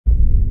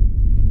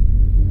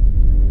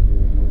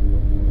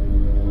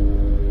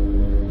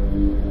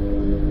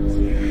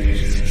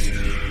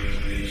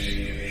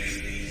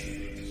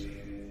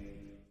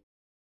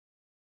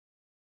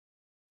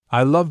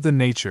I loved the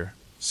nature,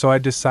 so I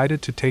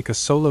decided to take a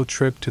solo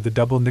trip to the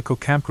Double Nickel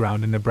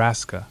campground in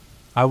Nebraska.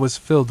 I was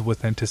filled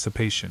with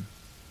anticipation.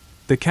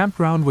 The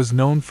campground was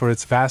known for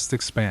its vast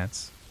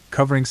expanse,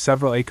 covering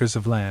several acres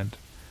of land,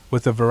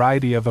 with a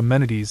variety of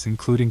amenities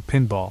including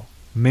pinball,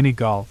 mini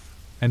golf,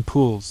 and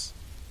pools.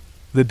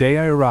 The day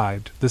I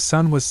arrived, the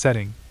sun was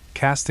setting,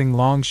 casting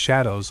long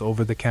shadows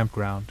over the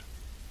campground.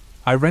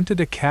 I rented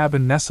a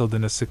cabin nestled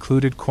in a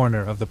secluded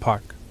corner of the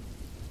park.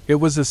 It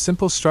was a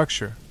simple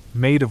structure,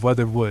 made of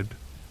weathered wood,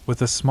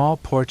 with a small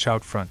porch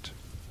out front.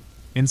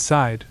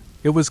 Inside,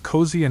 it was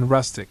cozy and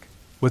rustic,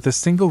 with a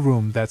single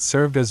room that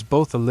served as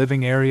both a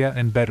living area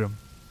and bedroom.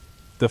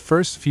 The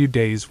first few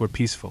days were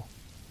peaceful.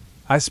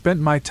 I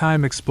spent my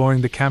time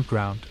exploring the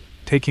campground,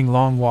 taking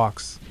long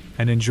walks,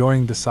 and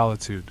enjoying the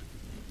solitude.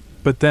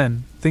 But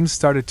then, things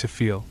started to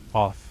feel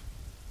off.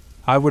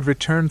 I would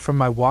return from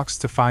my walks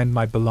to find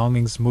my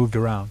belongings moved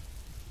around.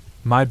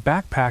 My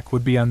backpack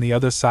would be on the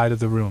other side of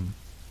the room,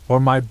 or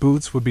my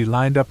boots would be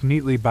lined up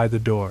neatly by the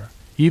door,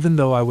 even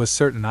though I was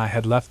certain I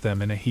had left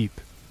them in a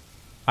heap.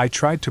 I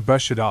tried to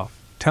brush it off,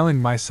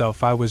 telling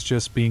myself I was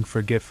just being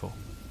forgetful.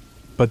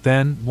 But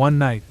then, one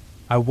night,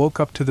 I woke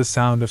up to the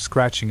sound of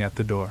scratching at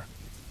the door.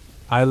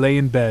 I lay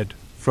in bed,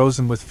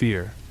 frozen with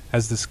fear,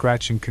 as the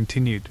scratching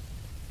continued.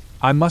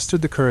 I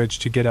mustered the courage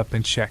to get up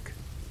and check,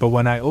 but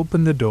when I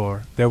opened the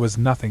door, there was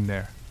nothing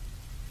there.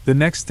 The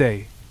next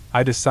day,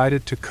 I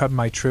decided to cut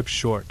my trip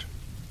short.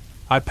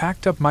 I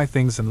packed up my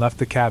things and left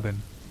the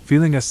cabin,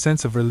 feeling a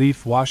sense of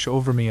relief wash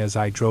over me as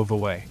I drove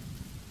away.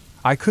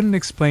 I couldn't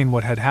explain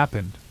what had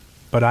happened,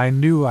 but I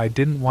knew I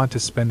didn't want to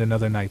spend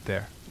another night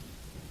there.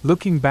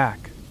 Looking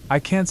back, I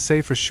can't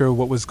say for sure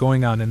what was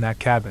going on in that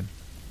cabin.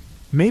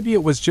 Maybe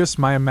it was just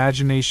my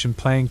imagination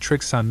playing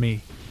tricks on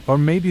me, or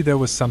maybe there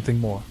was something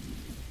more.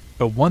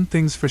 But one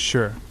thing's for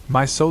sure,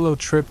 my solo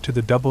trip to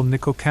the Double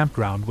Nickel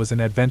campground was an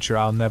adventure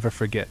I'll never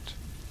forget.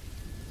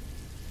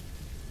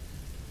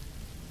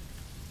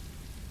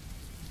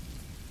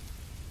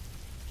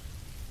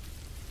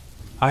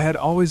 I had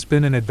always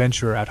been an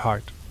adventurer at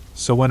heart,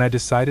 so when I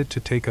decided to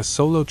take a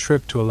solo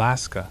trip to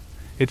Alaska,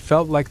 it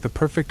felt like the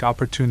perfect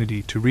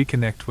opportunity to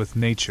reconnect with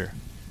nature.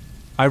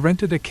 I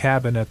rented a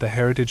cabin at the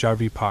Heritage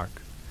RV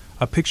Park,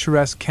 a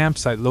picturesque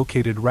campsite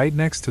located right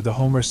next to the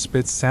Homer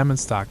Spitz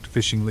salmon-stocked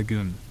fishing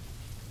lagoon.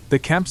 The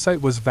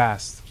campsite was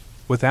vast,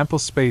 with ample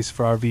space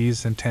for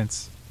RVs and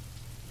tents.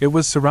 It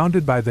was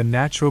surrounded by the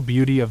natural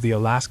beauty of the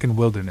Alaskan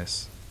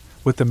wilderness,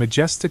 with the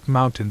majestic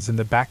mountains in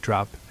the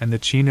backdrop and the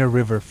Chena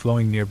River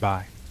flowing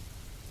nearby.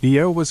 The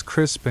air was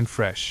crisp and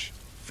fresh,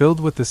 filled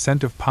with the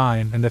scent of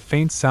pine and the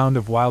faint sound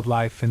of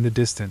wildlife in the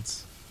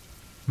distance.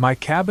 My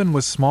cabin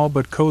was small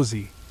but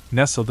cozy,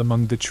 nestled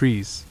among the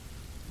trees.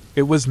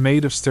 It was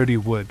made of sturdy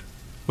wood,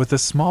 with a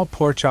small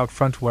porch out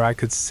front where I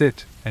could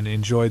sit and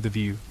enjoy the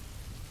view.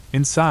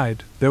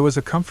 Inside, there was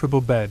a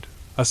comfortable bed,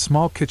 a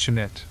small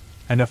kitchenette,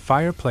 and a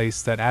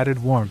fireplace that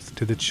added warmth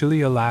to the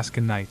chilly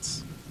Alaskan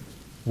nights.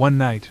 One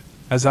night,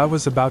 as I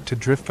was about to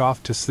drift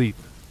off to sleep,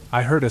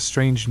 I heard a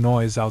strange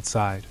noise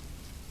outside.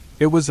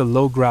 It was a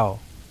low growl,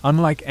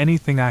 unlike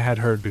anything I had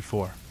heard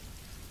before.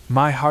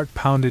 My heart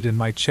pounded in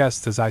my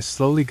chest as I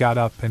slowly got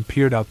up and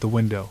peered out the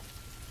window.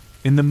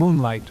 In the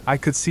moonlight, I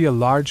could see a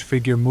large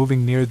figure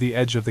moving near the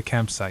edge of the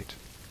campsite.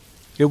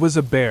 It was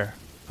a bear,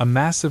 a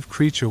massive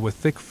creature with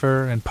thick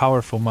fur and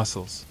powerful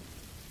muscles.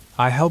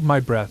 I held my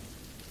breath,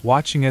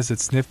 watching as it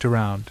sniffed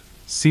around,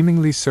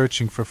 seemingly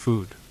searching for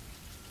food.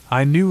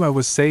 I knew I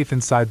was safe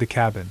inside the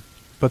cabin,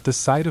 but the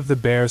sight of the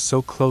bear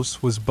so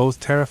close was both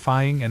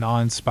terrifying and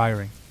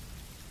awe-inspiring.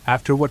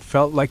 After what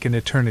felt like an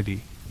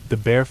eternity, the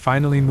bear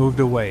finally moved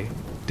away,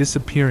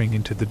 disappearing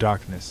into the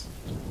darkness.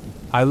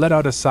 I let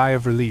out a sigh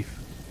of relief,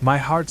 my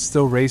heart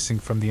still racing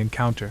from the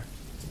encounter.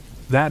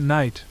 That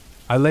night,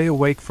 I lay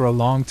awake for a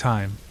long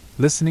time,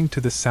 listening to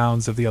the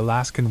sounds of the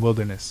Alaskan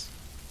wilderness.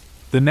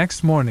 The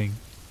next morning,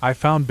 I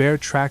found bear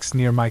tracks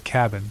near my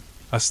cabin,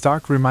 a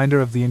stark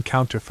reminder of the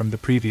encounter from the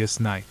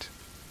previous night.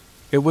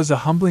 It was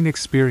a humbling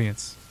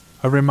experience,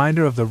 a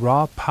reminder of the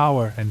raw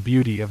power and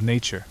beauty of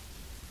nature.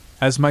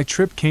 As my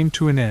trip came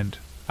to an end,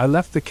 I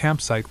left the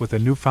campsite with a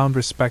newfound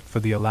respect for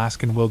the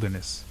Alaskan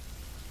wilderness.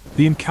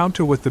 The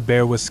encounter with the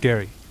bear was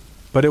scary,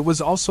 but it was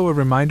also a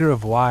reminder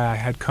of why I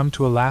had come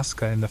to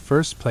Alaska in the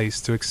first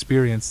place, to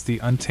experience the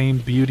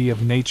untamed beauty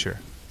of nature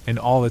in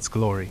all its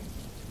glory.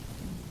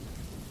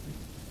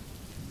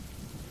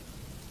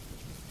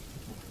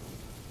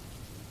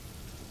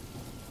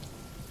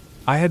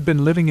 I had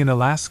been living in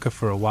Alaska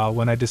for a while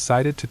when I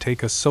decided to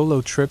take a solo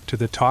trip to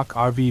the Talk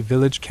RV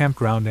Village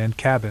campground and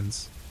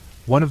cabins,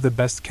 one of the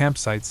best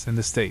campsites in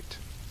the state.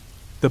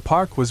 The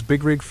park was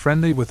big rig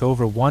friendly with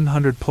over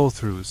 100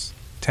 pull-throughs,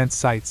 tent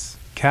sites,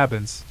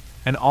 cabins,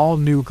 and all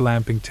new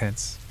glamping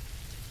tents.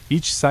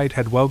 Each site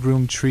had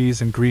well-groomed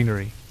trees and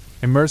greenery,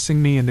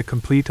 immersing me in the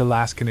complete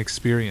Alaskan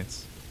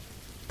experience.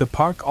 The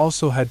park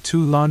also had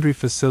 2 laundry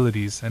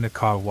facilities and a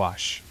car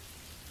wash.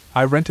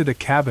 I rented a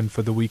cabin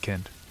for the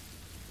weekend.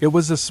 It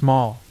was a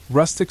small,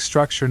 rustic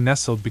structure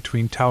nestled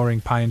between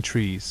towering pine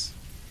trees.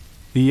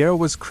 The air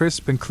was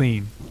crisp and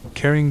clean,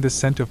 carrying the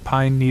scent of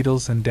pine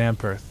needles and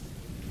damp earth.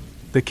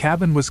 The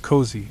cabin was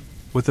cozy,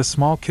 with a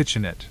small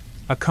kitchenette,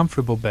 a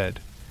comfortable bed,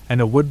 and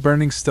a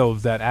wood-burning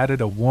stove that added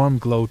a warm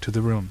glow to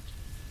the room.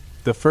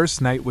 The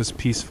first night was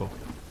peaceful.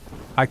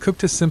 I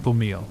cooked a simple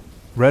meal,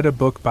 read a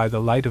book by the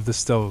light of the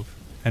stove,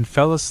 and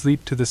fell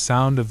asleep to the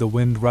sound of the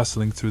wind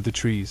rustling through the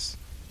trees.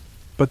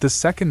 But the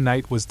second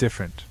night was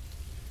different.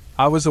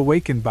 I was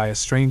awakened by a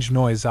strange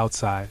noise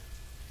outside.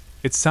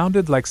 It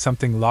sounded like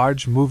something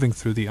large moving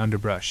through the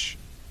underbrush.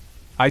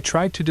 I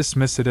tried to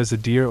dismiss it as a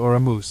deer or a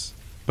moose,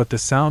 but the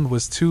sound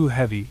was too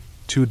heavy,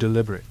 too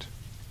deliberate.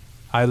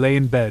 I lay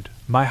in bed,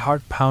 my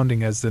heart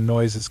pounding as the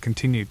noises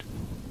continued.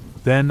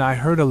 Then I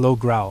heard a low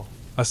growl,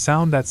 a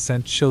sound that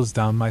sent chills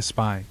down my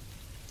spine.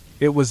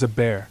 It was a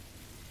bear.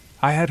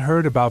 I had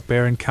heard about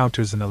bear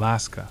encounters in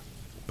Alaska,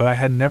 but I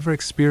had never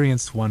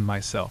experienced one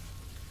myself.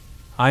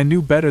 I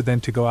knew better than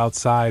to go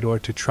outside or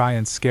to try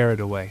and scare it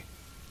away.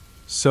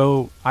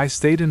 So, I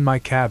stayed in my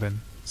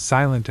cabin,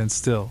 silent and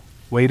still,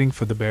 waiting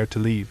for the bear to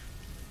leave.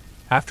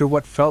 After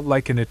what felt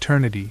like an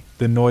eternity,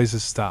 the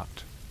noises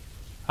stopped.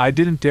 I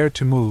didn't dare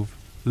to move,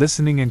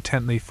 listening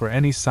intently for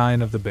any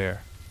sign of the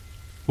bear.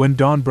 When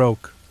dawn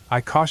broke, I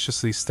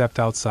cautiously stepped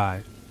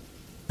outside.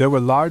 There were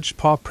large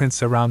paw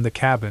prints around the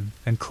cabin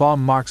and claw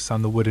marks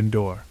on the wooden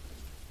door.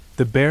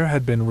 The bear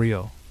had been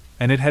real,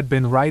 and it had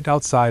been right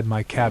outside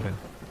my cabin.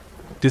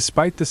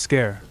 Despite the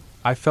scare,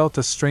 I felt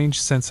a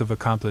strange sense of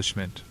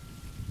accomplishment.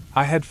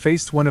 I had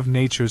faced one of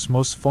nature's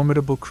most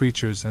formidable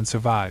creatures and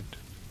survived.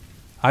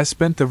 I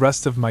spent the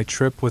rest of my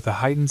trip with a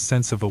heightened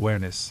sense of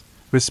awareness,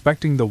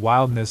 respecting the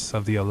wildness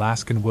of the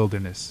Alaskan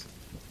wilderness.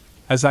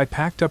 As I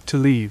packed up to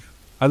leave,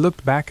 I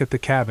looked back at the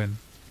cabin,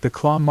 the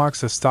claw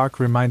marks a stark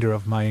reminder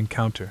of my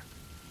encounter.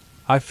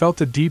 I felt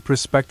a deep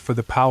respect for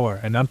the power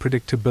and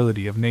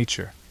unpredictability of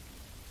nature.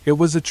 It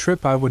was a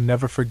trip I would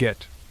never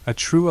forget, a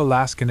true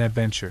Alaskan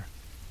adventure.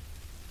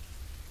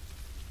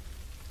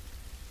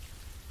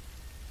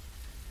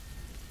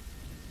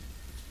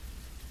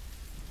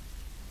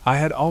 I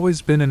had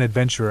always been an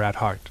adventurer at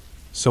heart,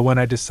 so when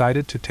I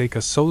decided to take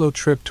a solo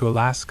trip to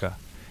Alaska,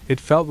 it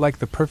felt like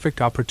the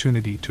perfect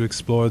opportunity to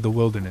explore the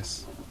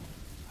wilderness.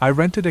 I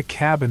rented a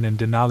cabin in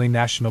Denali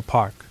National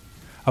Park,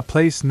 a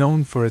place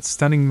known for its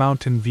stunning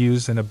mountain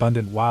views and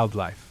abundant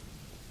wildlife.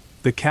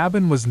 The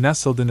cabin was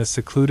nestled in a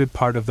secluded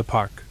part of the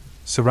park,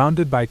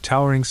 surrounded by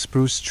towering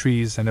spruce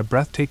trees and a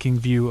breathtaking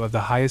view of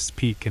the highest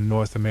peak in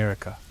North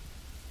America.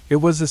 It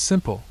was a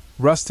simple,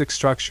 rustic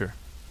structure,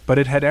 but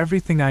it had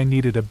everything I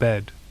needed: a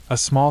bed, a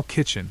small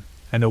kitchen,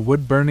 and a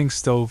wood-burning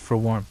stove for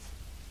warmth.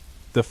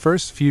 The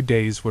first few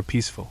days were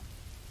peaceful.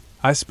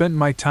 I spent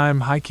my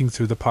time hiking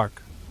through the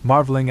park,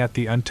 marveling at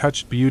the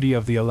untouched beauty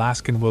of the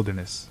Alaskan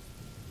wilderness.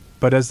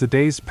 But as the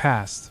days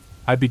passed,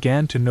 I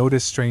began to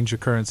notice strange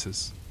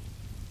occurrences.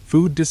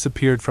 Food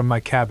disappeared from my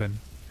cabin,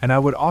 and I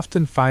would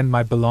often find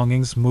my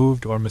belongings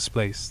moved or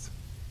misplaced.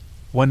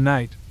 One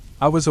night,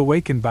 I was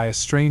awakened by a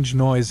strange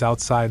noise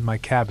outside my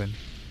cabin.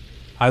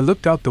 I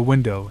looked out the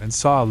window and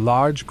saw a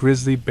large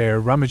grizzly bear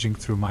rummaging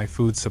through my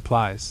food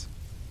supplies.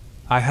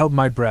 I held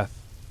my breath,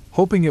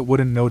 hoping it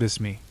wouldn't notice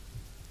me.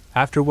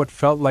 After what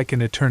felt like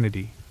an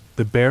eternity,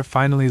 the bear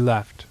finally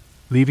left,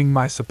 leaving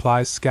my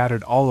supplies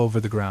scattered all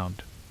over the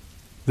ground.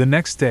 The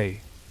next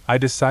day, I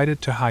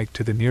decided to hike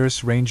to the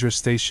nearest ranger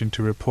station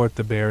to report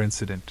the bear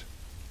incident.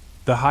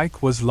 The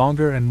hike was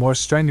longer and more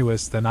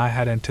strenuous than I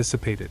had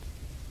anticipated.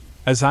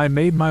 As I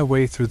made my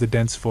way through the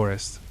dense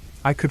forest,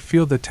 I could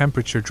feel the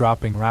temperature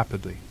dropping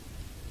rapidly.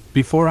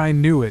 Before I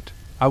knew it,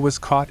 I was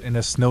caught in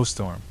a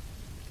snowstorm.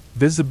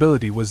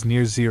 Visibility was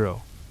near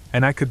zero,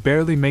 and I could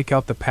barely make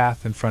out the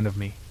path in front of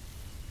me.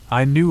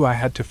 I knew I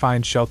had to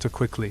find shelter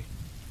quickly.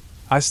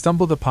 I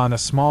stumbled upon a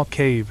small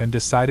cave and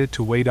decided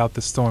to wait out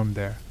the storm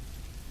there.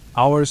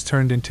 Hours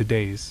turned into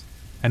days,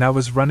 and I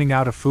was running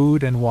out of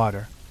food and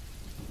water.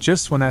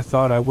 Just when I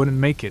thought I wouldn't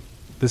make it,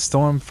 the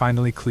storm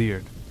finally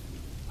cleared.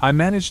 I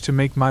managed to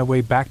make my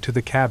way back to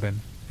the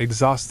cabin,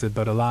 exhausted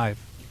but alive.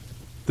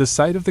 The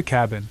sight of the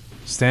cabin,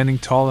 standing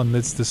tall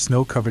amidst the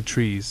snow-covered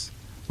trees,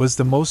 was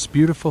the most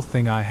beautiful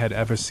thing I had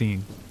ever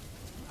seen.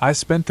 I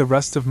spent the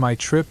rest of my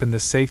trip in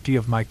the safety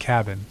of my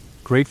cabin,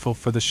 grateful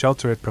for the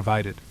shelter it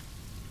provided.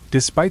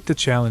 Despite the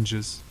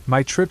challenges,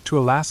 my trip to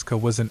Alaska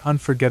was an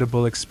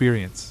unforgettable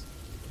experience.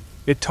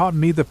 It taught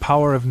me the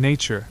power of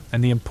nature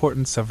and the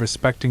importance of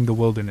respecting the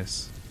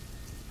wilderness.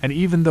 And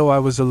even though I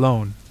was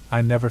alone,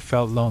 I never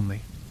felt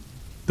lonely.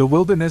 The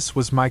wilderness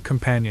was my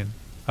companion,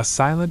 a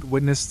silent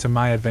witness to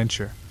my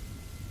adventure.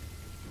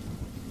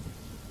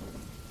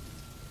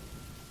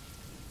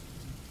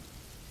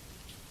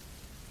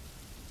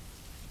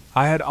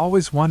 I had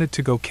always wanted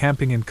to go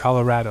camping in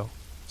Colorado,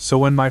 so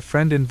when my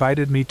friend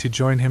invited me to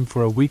join him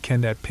for a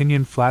weekend at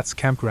Pinyon Flats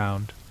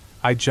Campground,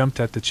 I jumped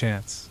at the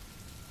chance.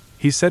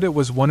 He said it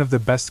was one of the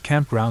best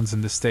campgrounds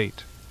in the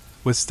state,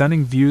 with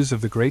stunning views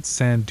of the Great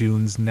Sand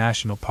Dunes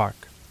National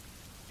Park.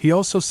 He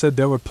also said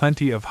there were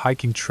plenty of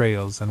hiking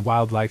trails and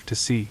wildlife to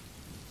see.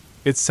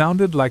 It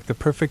sounded like the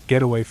perfect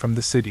getaway from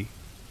the city.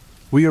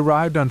 We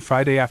arrived on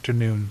Friday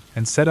afternoon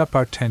and set up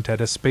our tent at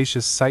a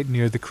spacious site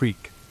near the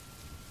creek.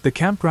 The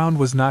campground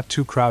was not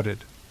too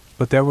crowded,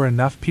 but there were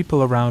enough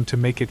people around to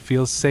make it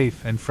feel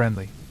safe and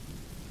friendly.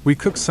 We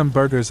cooked some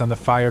burgers on the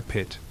fire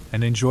pit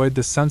and enjoyed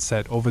the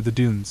sunset over the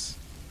dunes.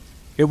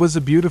 It was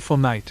a beautiful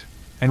night,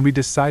 and we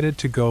decided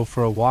to go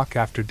for a walk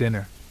after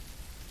dinner.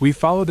 We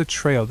followed a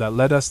trail that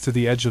led us to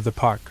the edge of the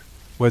park,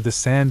 where the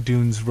sand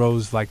dunes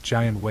rose like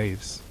giant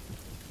waves.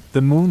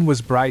 The moon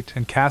was bright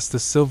and cast a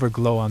silver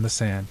glow on the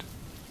sand.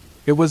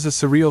 It was a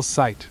surreal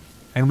sight,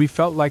 and we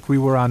felt like we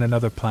were on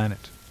another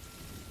planet.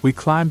 We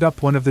climbed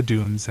up one of the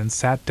dunes and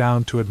sat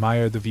down to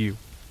admire the view.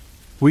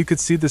 We could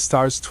see the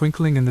stars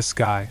twinkling in the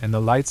sky and the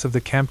lights of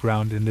the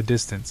campground in the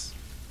distance.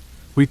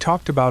 We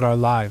talked about our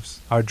lives,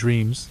 our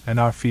dreams, and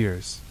our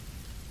fears.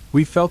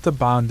 We felt a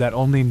bond that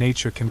only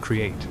nature can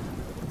create.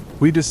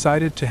 We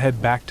decided to head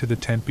back to the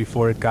tent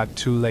before it got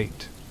too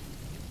late.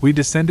 We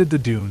descended the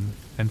dune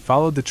and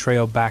followed the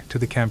trail back to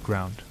the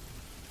campground.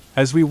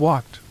 As we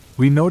walked,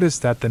 we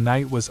noticed that the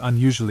night was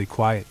unusually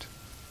quiet.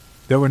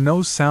 There were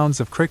no sounds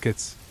of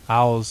crickets,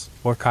 owls,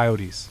 or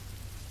coyotes.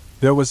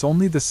 There was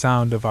only the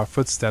sound of our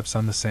footsteps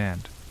on the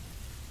sand.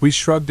 We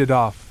shrugged it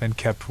off and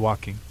kept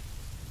walking.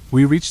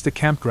 We reached the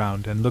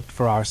campground and looked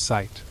for our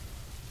site.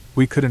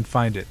 We couldn't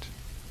find it.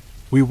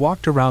 We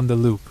walked around the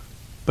loop,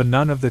 but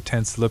none of the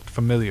tents looked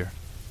familiar.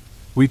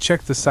 We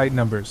checked the site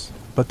numbers,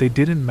 but they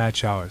didn't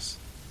match ours.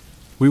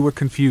 We were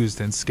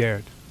confused and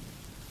scared.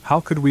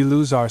 How could we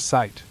lose our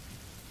site?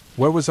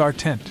 Where was our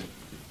tent?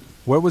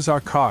 Where was our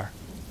car?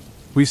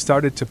 We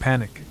started to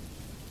panic.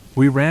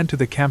 We ran to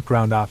the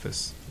campground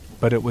office,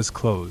 but it was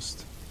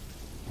closed.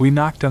 We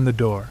knocked on the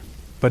door,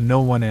 but no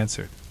one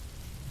answered.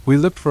 We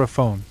looked for a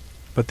phone,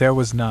 but there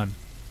was none.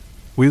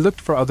 We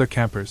looked for other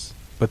campers,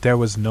 but there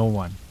was no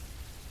one.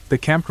 The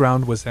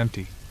campground was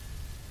empty.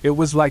 It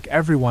was like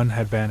everyone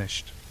had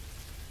vanished.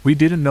 We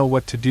didn't know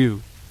what to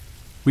do.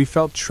 We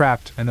felt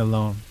trapped and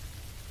alone.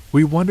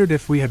 We wondered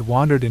if we had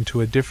wandered into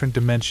a different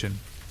dimension,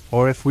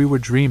 or if we were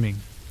dreaming,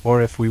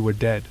 or if we were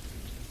dead.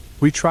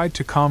 We tried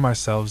to calm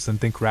ourselves and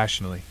think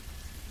rationally.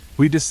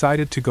 We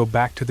decided to go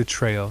back to the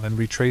trail and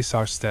retrace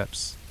our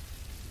steps.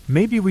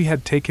 Maybe we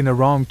had taken a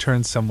wrong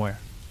turn somewhere.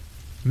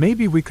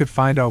 Maybe we could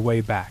find our way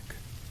back.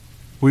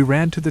 We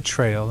ran to the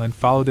trail and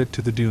followed it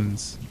to the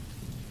dunes.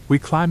 We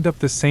climbed up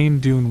the same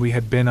dune we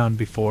had been on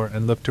before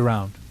and looked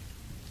around.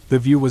 The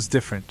view was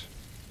different.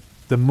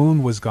 The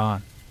moon was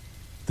gone.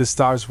 The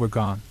stars were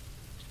gone.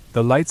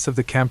 The lights of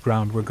the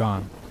campground were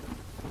gone.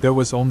 There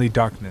was only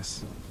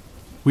darkness.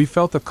 We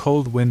felt a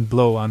cold wind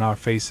blow on our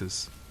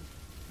faces.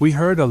 We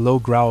heard a low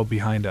growl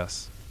behind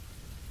us.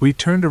 We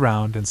turned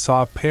around and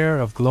saw a pair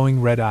of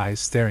glowing red eyes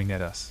staring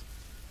at us.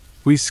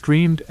 We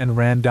screamed and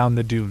ran down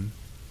the dune.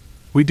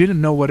 We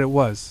didn't know what it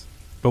was,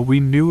 but we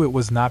knew it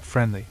was not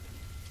friendly.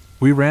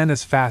 We ran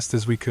as fast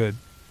as we could,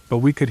 but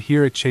we could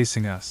hear it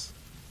chasing us.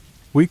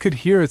 We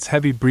could hear its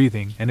heavy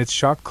breathing and its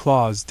sharp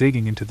claws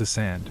digging into the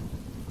sand.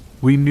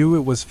 We knew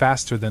it was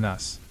faster than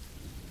us.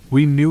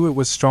 We knew it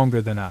was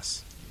stronger than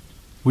us.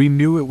 We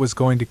knew it was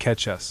going to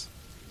catch us.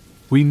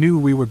 We knew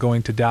we were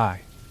going to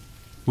die.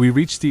 We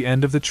reached the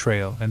end of the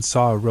trail and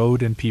saw a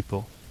road and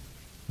people.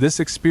 This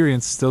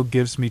experience still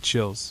gives me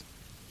chills.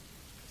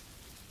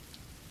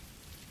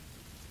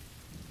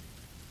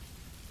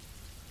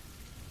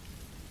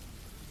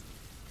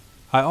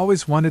 I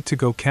always wanted to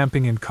go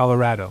camping in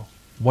Colorado,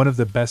 one of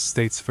the best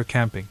states for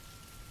camping.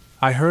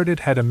 I heard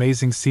it had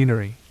amazing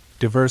scenery,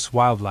 diverse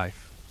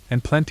wildlife,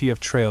 and plenty of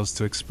trails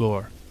to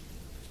explore.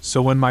 So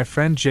when my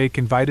friend Jake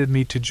invited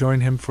me to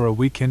join him for a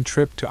weekend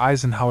trip to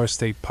Eisenhower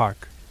State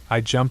Park,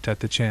 I jumped at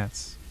the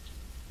chance.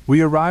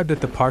 We arrived at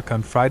the park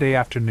on Friday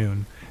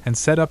afternoon and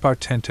set up our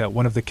tent at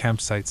one of the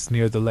campsites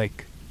near the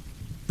lake.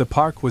 The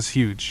park was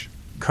huge,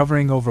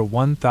 covering over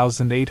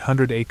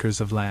 1,800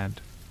 acres of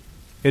land.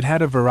 It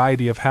had a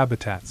variety of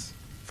habitats,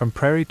 from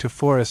prairie to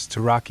forest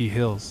to rocky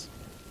hills.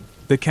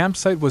 The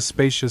campsite was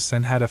spacious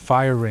and had a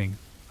fire ring,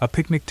 a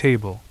picnic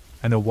table,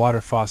 and a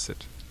water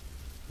faucet.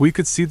 We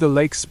could see the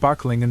lake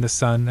sparkling in the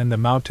sun and the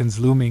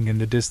mountains looming in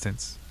the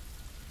distance.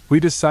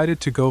 We decided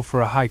to go for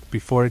a hike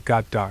before it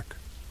got dark.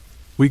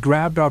 We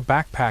grabbed our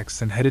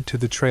backpacks and headed to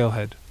the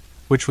trailhead,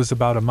 which was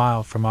about a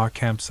mile from our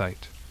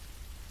campsite.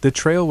 The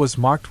trail was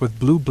marked with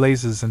blue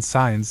blazes and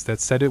signs that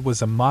said it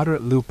was a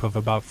moderate loop of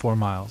about 4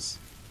 miles.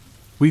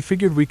 We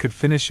figured we could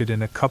finish it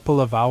in a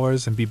couple of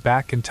hours and be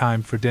back in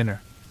time for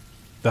dinner.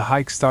 The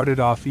hike started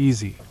off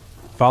easy,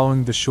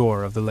 following the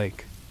shore of the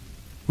lake.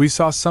 We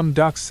saw some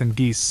ducks and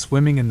geese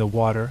swimming in the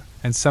water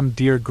and some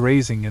deer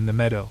grazing in the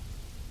meadow.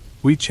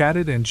 We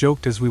chatted and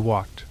joked as we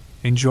walked,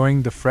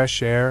 enjoying the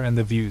fresh air and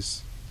the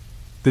views.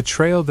 The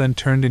trail then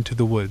turned into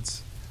the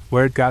woods,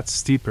 where it got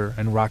steeper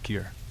and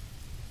rockier.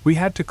 We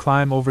had to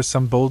climb over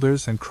some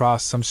boulders and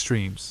cross some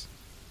streams.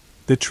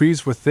 The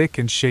trees were thick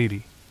and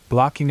shady,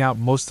 blocking out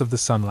most of the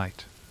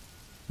sunlight.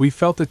 We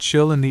felt a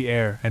chill in the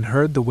air and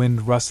heard the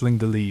wind rustling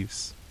the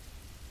leaves.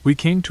 We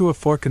came to a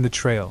fork in the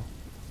trail,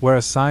 where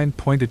a sign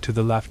pointed to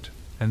the left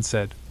and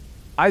said,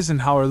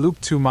 "Eisenhower Loop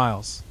 2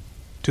 miles."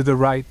 To the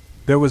right,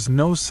 there was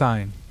no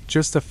sign,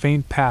 just a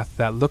faint path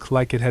that looked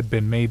like it had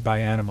been made by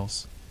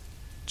animals.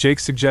 Jake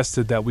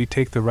suggested that we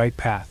take the right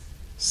path,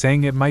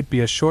 saying it might be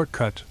a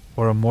shortcut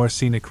or a more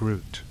scenic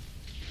route.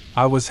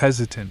 I was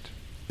hesitant,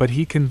 but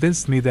he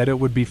convinced me that it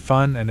would be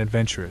fun and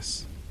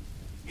adventurous.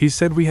 He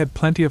said we had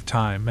plenty of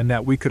time and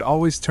that we could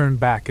always turn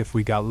back if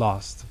we got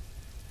lost.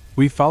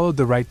 We followed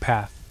the right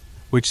path,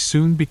 which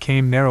soon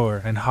became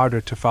narrower and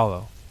harder to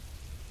follow.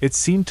 It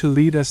seemed to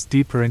lead us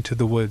deeper into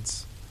the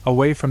woods,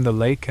 away from the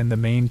lake and the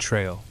main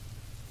trail.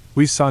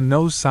 We saw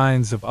no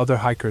signs of other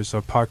hikers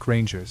or park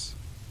rangers.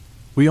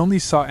 We only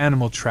saw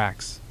animal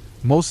tracks,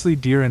 mostly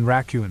deer and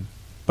raccoon,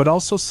 but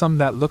also some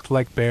that looked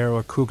like bear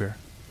or cougar.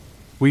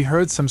 We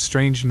heard some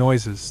strange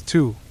noises,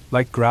 too,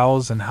 like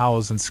growls and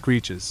howls and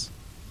screeches.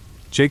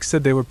 Jake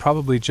said they were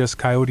probably just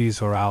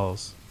coyotes or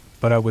owls,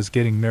 but I was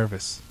getting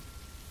nervous.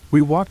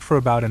 We walked for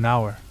about an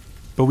hour,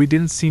 but we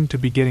didn't seem to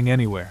be getting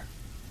anywhere.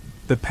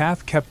 The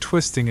path kept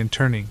twisting and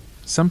turning,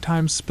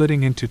 sometimes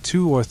splitting into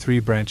 2 or 3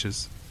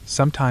 branches,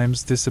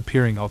 sometimes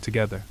disappearing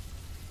altogether.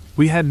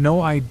 We had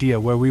no idea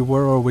where we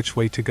were or which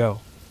way to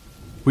go.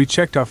 We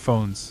checked our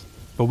phones,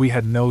 but we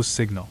had no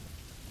signal.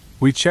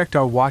 We checked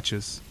our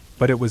watches,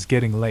 but it was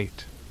getting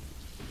late.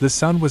 The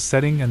sun was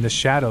setting and the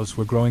shadows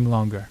were growing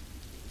longer.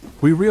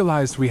 We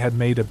realized we had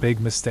made a big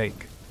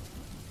mistake.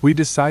 We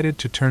decided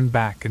to turn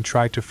back and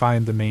try to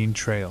find the main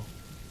trail.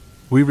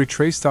 We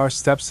retraced our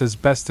steps as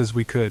best as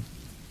we could,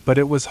 but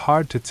it was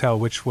hard to tell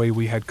which way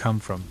we had come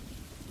from.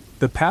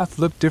 The path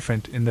looked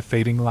different in the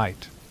fading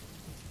light.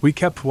 We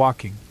kept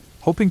walking,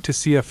 hoping to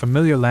see a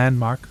familiar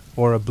landmark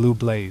or a blue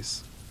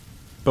blaze.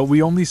 But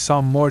we only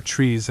saw more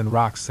trees and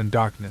rocks and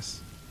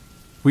darkness.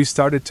 We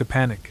started to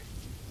panic.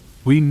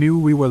 We knew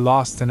we were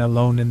lost and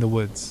alone in the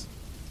woods.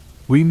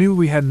 We knew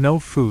we had no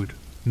food,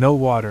 no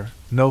water,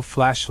 no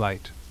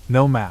flashlight,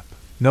 no map,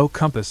 no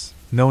compass,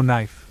 no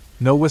knife,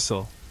 no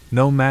whistle,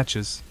 no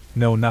matches,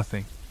 no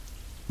nothing.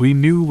 We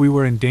knew we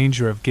were in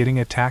danger of getting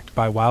attacked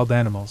by wild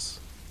animals,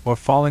 or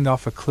falling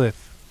off a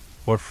cliff,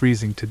 or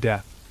freezing to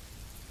death.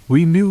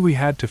 We knew we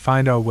had to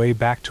find our way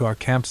back to our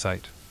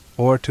campsite,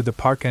 or to the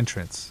park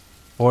entrance,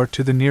 or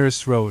to the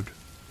nearest road,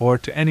 or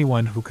to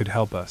anyone who could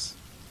help us.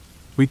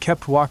 We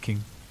kept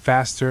walking,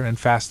 faster and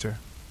faster.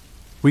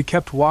 We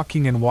kept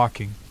walking,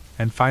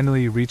 and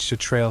finally reached a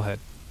trailhead.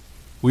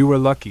 We were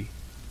lucky,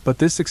 but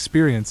this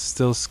experience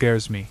still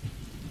scares me.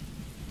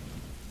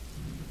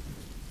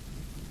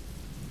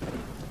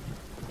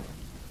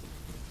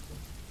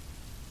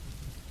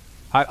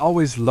 I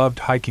always loved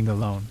hiking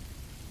alone.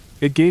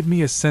 It gave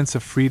me a sense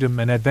of freedom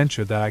and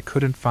adventure that I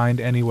couldn't find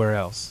anywhere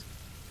else.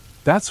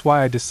 That's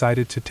why I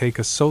decided to take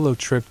a solo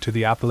trip to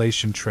the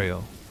Appalachian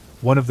Trail,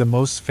 one of the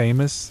most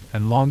famous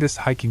and longest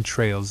hiking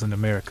trails in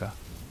America.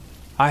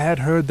 I had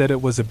heard that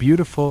it was a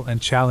beautiful and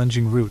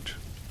challenging route,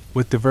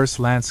 with diverse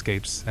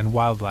landscapes and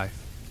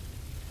wildlife.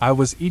 I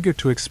was eager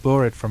to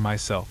explore it for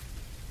myself.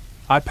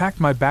 I packed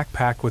my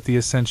backpack with the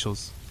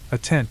essentials: a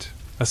tent,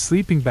 a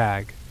sleeping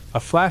bag, a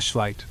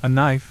flashlight, a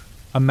knife,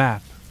 a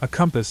map, a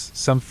compass,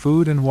 some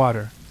food and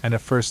water, and a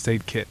first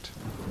aid kit.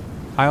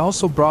 I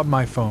also brought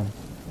my phone,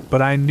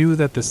 but I knew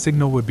that the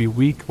signal would be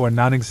weak or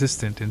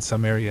non-existent in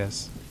some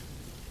areas.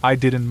 I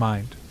didn't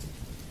mind.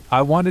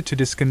 I wanted to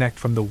disconnect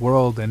from the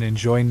world and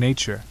enjoy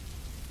nature.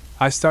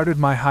 I started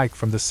my hike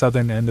from the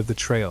southern end of the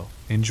trail,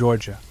 in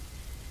Georgia.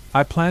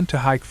 I planned to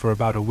hike for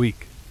about a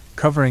week,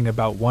 covering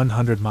about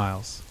 100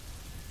 miles.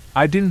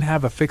 I didn't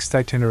have a fixed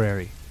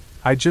itinerary.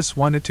 I just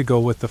wanted to go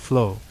with the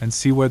flow and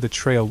see where the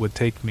trail would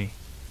take me.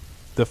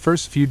 The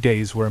first few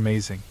days were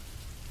amazing.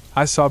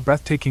 I saw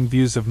breathtaking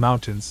views of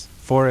mountains,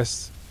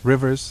 forests,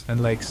 rivers,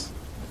 and lakes.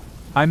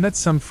 I met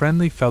some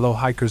friendly fellow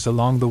hikers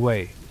along the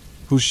way,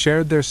 who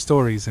shared their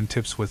stories and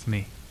tips with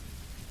me.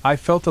 I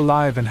felt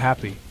alive and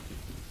happy.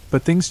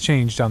 But things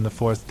changed on the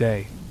 4th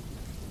day.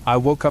 I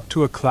woke up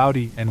to a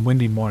cloudy and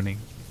windy morning.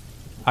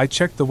 I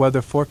checked the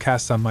weather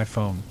forecast on my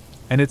phone,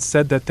 and it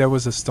said that there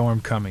was a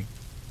storm coming.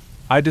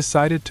 I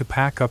decided to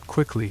pack up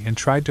quickly and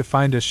tried to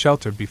find a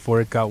shelter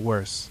before it got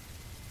worse.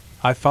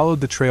 I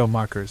followed the trail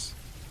markers,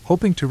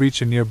 hoping to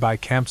reach a nearby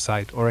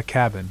campsite or a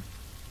cabin.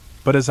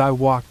 But as I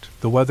walked,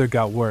 the weather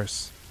got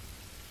worse.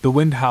 The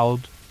wind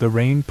howled, the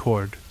rain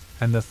poured,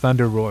 and the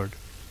thunder roared.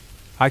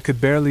 I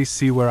could barely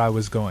see where I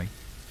was going.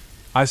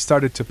 I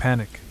started to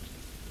panic.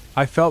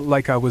 I felt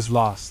like I was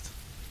lost.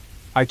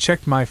 I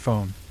checked my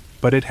phone,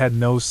 but it had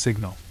no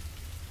signal.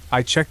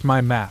 I checked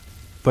my map,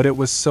 but it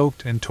was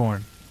soaked and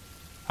torn.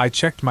 I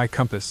checked my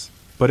compass,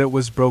 but it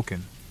was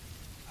broken.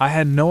 I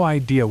had no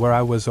idea where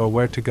I was or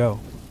where to go.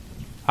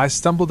 I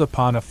stumbled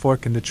upon a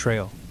fork in the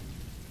trail.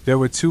 There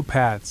were 2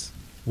 paths,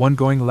 one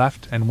going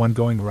left and one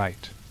going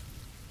right.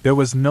 There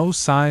was no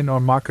sign or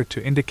marker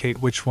to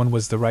indicate which one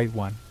was the right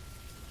one.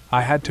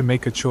 I had to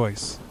make a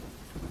choice.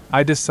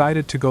 I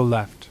decided to go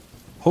left,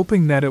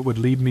 hoping that it would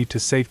lead me to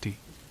safety.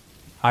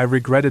 I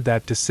regretted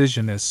that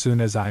decision as soon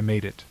as I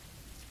made it.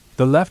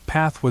 The left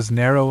path was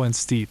narrow and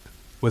steep,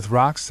 with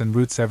rocks and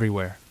roots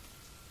everywhere.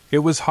 It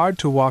was hard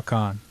to walk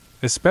on,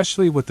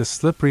 especially with the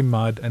slippery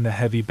mud and the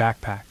heavy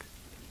backpack.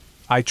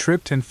 I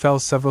tripped and fell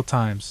several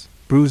times,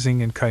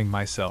 bruising and cutting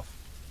myself.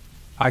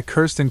 I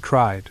cursed and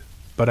cried,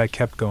 but I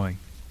kept going.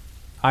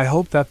 I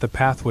hoped that the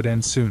path would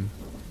end soon,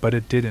 but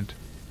it didn't.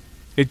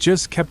 It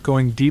just kept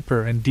going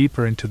deeper and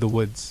deeper into the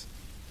woods.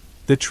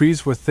 The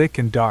trees were thick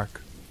and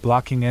dark,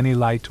 blocking any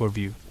light or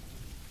view.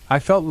 I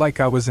felt like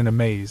I was in a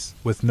maze,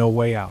 with no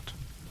way out.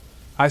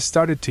 I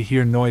started to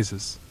hear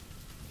noises.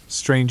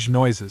 Strange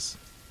noises.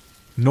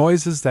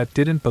 Noises that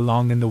didn't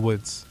belong in the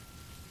woods.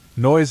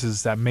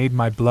 Noises that made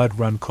my blood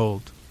run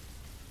cold.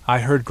 I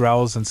heard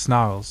growls and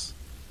snarls,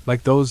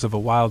 like those of a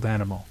wild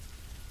animal.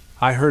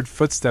 I heard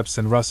footsteps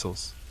and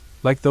rustles,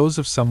 like those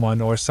of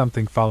someone or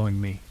something following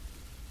me.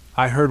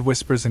 I heard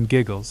whispers and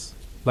giggles,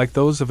 like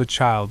those of a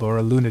child or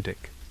a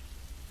lunatic.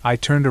 I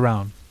turned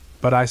around,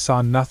 but I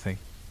saw nothing.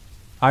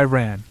 I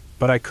ran,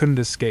 but I couldn't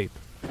escape.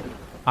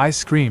 I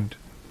screamed,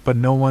 but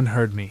no one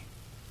heard me.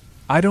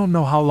 I don't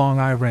know how long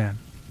I ran,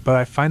 but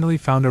I finally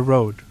found a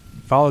road,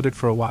 followed it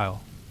for a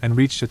while, and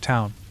reached a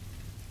town.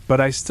 But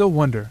I still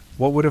wonder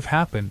what would have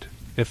happened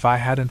if I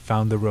hadn't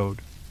found the road.